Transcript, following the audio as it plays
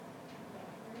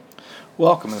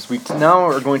Welcome, as we now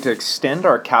are going to extend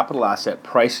our capital asset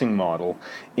pricing model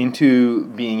into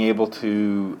being able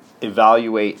to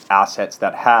evaluate assets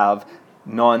that have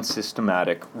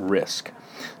non-systematic risk.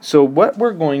 So what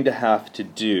we're going to have to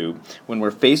do when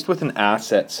we're faced with an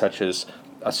asset such as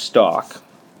a stock,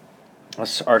 a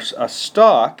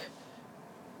stock,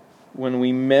 when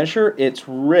we measure its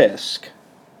risk,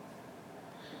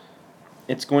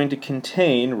 it's going to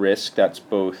contain risk that's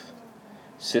both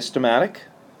systematic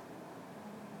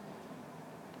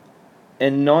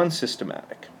and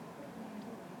non-systematic.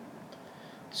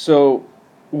 So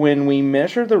when we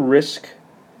measure the risk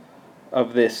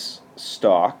of this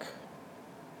stock,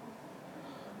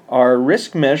 our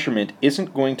risk measurement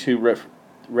isn't going to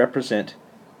represent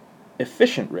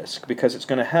efficient risk because it's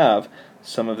going to have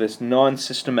some of this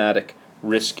non-systematic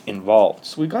risk involved.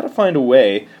 So we've got to find a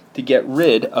way to get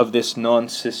rid of this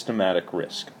non-systematic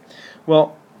risk.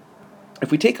 Well, if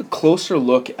we take a closer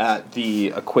look at the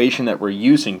equation that we're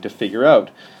using to figure out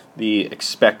the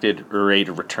expected rate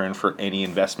of return for any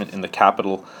investment in the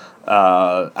capital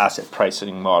asset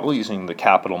pricing model using the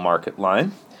capital market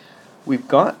line, we've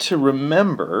got to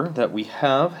remember that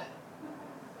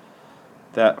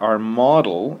our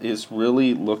model is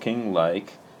really looking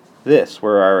like this,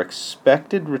 where our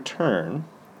expected return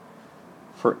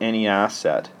for any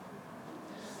asset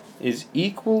is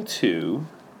equal to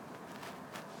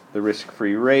the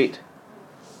risk-free rate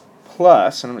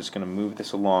plus, and I'm just going to move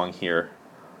this along here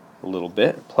a little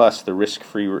bit, plus the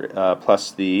risk-free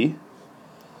plus the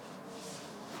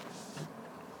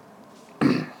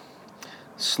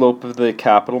slope of the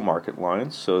capital market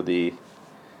line, so the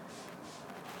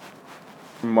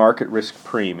market risk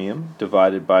premium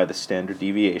divided by the standard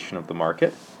deviation of the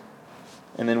market,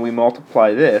 and then we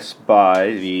multiply this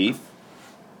by the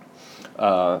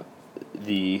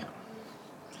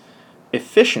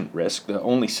efficient risk, the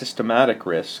only systematic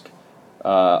risk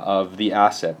of the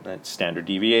asset, that standard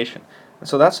deviation. And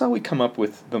so that's how we come up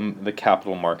with the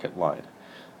capital market line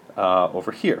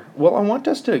over here. Well, I want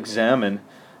us to examine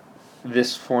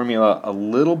this formula a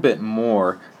little bit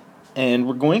more, and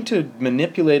we're going to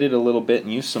manipulate it a little bit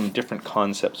and use some different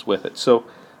concepts with it. So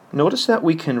notice that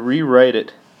we can rewrite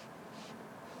it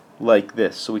like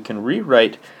this. So we can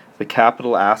rewrite the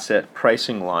capital asset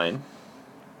pricing line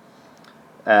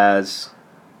as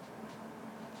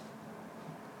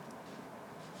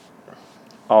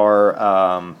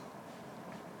our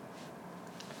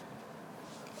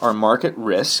market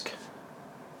risk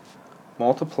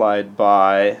multiplied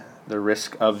by the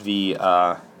risk of the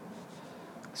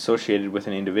associated with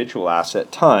an individual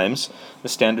asset times the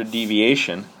standard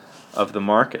deviation of the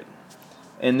market.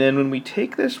 And then when we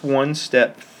take this one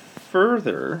step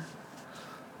further,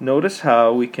 notice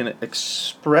how we can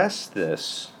express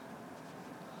this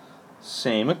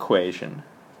same equation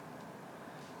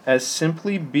as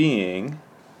simply being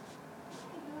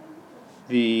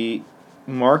the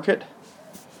market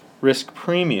risk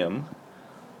premium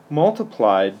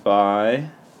multiplied by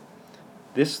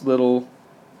this little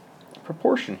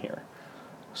proportion here.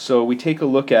 So we take a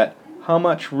look at how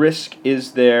much risk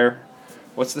is there,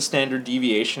 what's the standard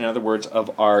deviation, in other words,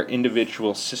 of our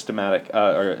individual systematic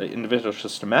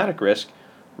risk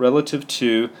relative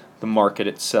to the market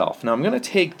itself. Now I'm going to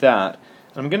take that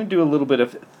and I'm going to do a little bit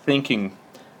of thinking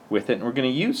with it, and we're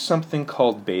going to use something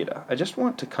called beta. I just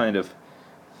want to kind of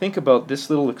think about this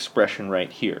little expression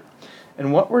right here.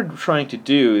 And what we're trying to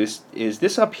do is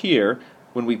this up here,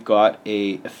 when we've got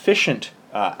a efficient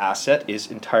asset, is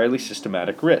entirely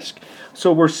systematic risk.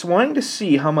 So we're wanting to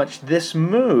see how much this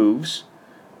moves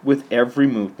with every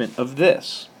movement of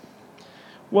this.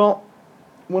 Well,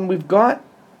 when we've got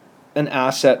an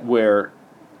asset where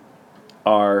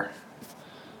our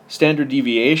standard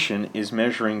deviation is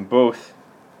measuring both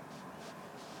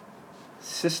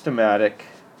systematic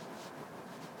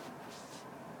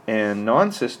and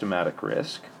non-systematic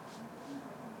risk,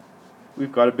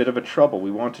 we've got a bit of a trouble.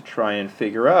 We want to try and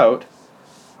figure out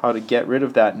how to get rid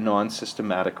of that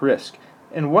non-systematic risk.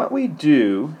 And what we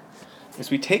do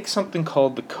is we take something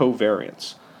called the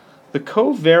covariance. The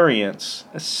covariance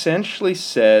essentially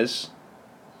says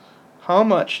how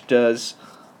much is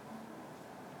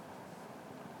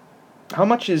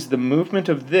the movement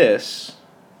of this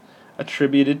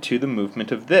attributed to the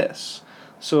movement of this.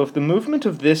 So if the movement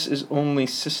of this is only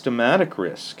systematic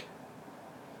risk,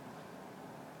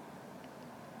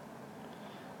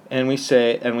 and we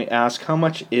ask how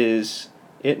much does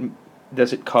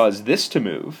it cause this to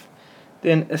move,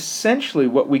 then essentially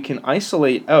what we can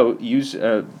isolate out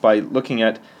by looking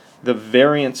at the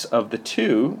variance of the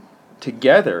two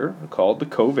together, called the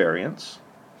covariance,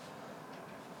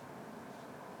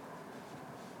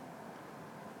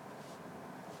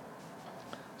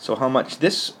 So how much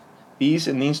these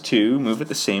and these two move at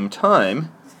the same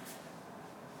time,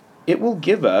 it will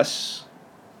give us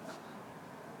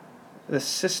the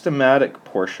systematic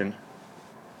portion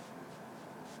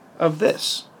of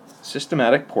this,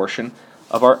 systematic portion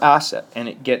of our asset, and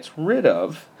it gets rid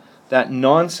of that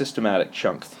non-systematic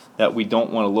chunk that we don't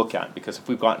want to look at, because if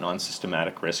we've got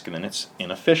non-systematic risk, then it's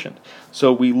inefficient.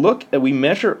 So we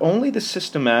measure only the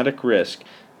systematic risk,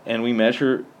 and we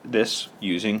measure this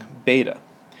using beta.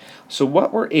 So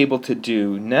what we're able to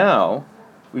do now,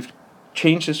 we've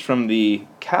changed this from the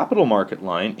capital market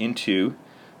line into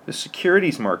the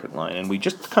securities market line, and we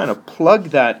just kind of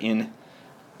plug that in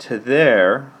to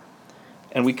there,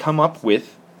 and we come up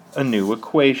with a new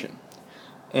equation.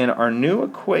 And our new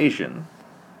equation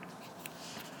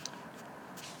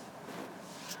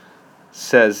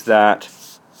says that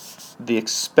the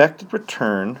expected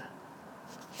return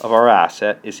of our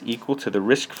asset is equal to the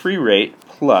risk-free rate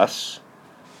plus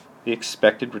the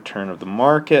expected return of the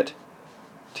market,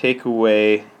 take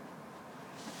away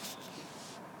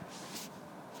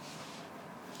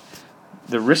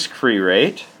the risk-free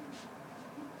rate,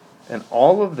 and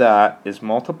all of that is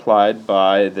multiplied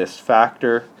by this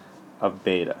factor of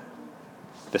beta,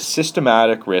 the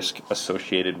systematic risk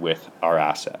associated with our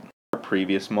asset. Our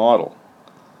previous model.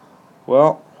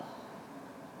 Well,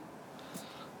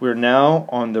 we're now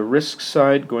on the risk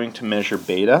side going to measure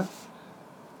beta,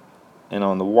 and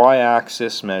on the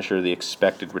y-axis measure the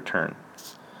expected return.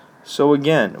 So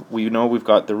again, we know we've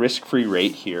got the risk-free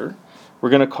rate here. We're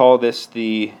going to call this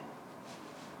the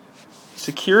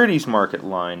securities market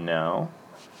line now,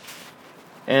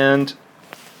 and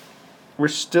we're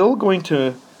still going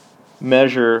to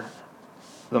measure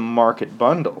the market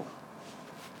bundle.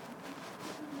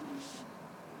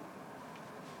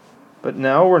 But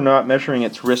now we're not measuring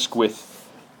its risk with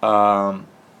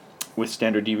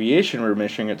standard deviation, we're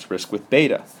measuring its risk with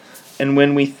beta. And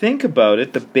when we think about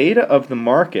it, the beta of the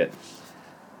market,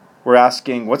 we're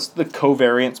asking what's the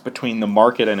covariance between the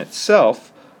market and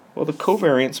itself? Well, the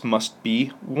covariance must be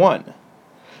 1.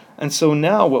 And so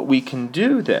now what we can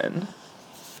do then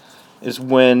is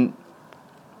when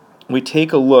we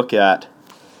take a look at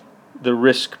the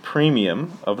risk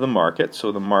premium of the market,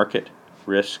 so the market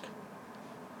risk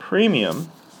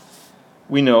premium,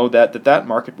 we know that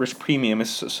market risk premium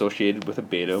is associated with a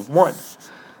beta of 1.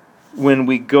 When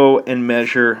we go and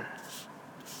measure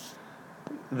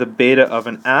the beta of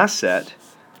an asset,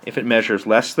 if it measures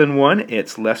less than 1,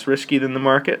 it's less risky than the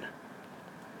market.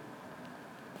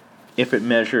 If it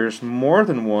measures more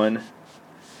than 1,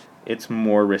 it's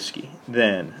more risky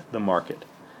than the market.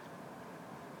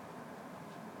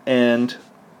 And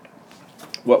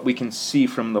what we can see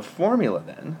from the formula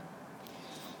then,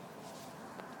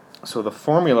 so the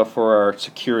formula for our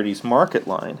securities market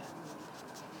line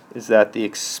is that the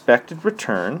expected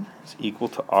return is equal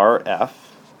to RF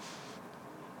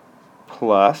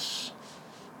plus,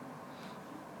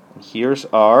 and here's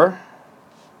our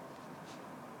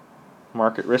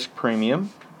market risk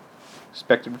premium,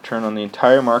 expected return on the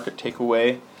entire market, take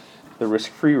away the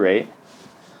risk-free rate,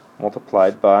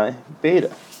 multiplied by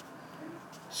beta.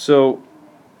 So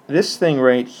this thing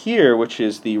right here, which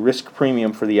is the risk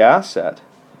premium for the asset,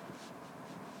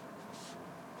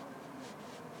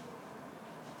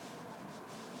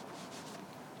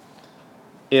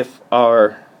 if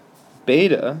our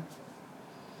beta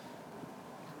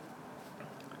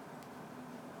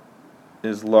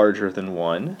is larger than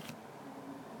 1,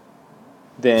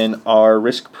 then our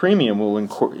risk premium will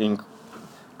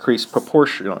increase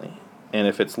proportionally. And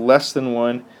if it's less than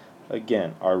 1,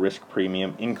 again, our risk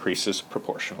premium increases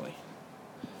proportionally.